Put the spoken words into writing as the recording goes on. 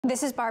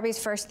This is Barbie's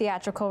first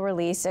theatrical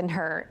release in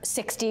her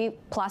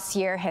 60-plus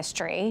year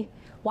history.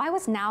 Why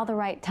was now the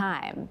right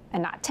time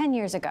and not 10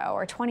 years ago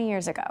or 20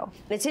 years ago?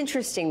 It's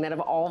interesting that of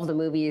all of the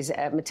movies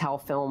at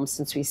Mattel Films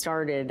since we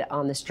started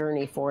on this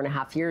journey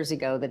 4.5 years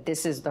ago, that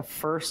this is the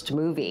first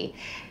movie.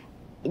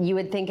 You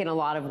would think in a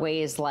lot of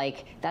ways,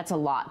 like, that's a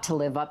lot to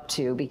live up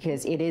to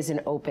because it is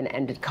an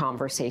open-ended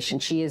conversation.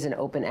 She is an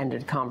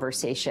open-ended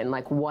conversation.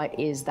 Like, what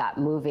is that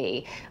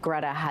movie?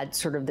 Greta had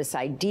sort of this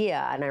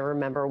idea, and I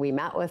remember we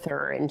met with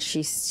her, and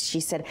she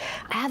said,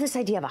 I have this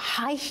idea of a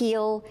high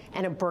heel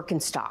and a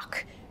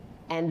Birkenstock.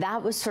 And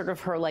that was sort of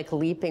her like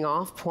leaping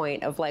off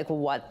point of like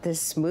what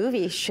this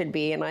movie should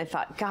be. And I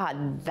thought,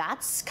 God,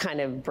 that's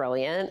kind of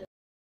brilliant.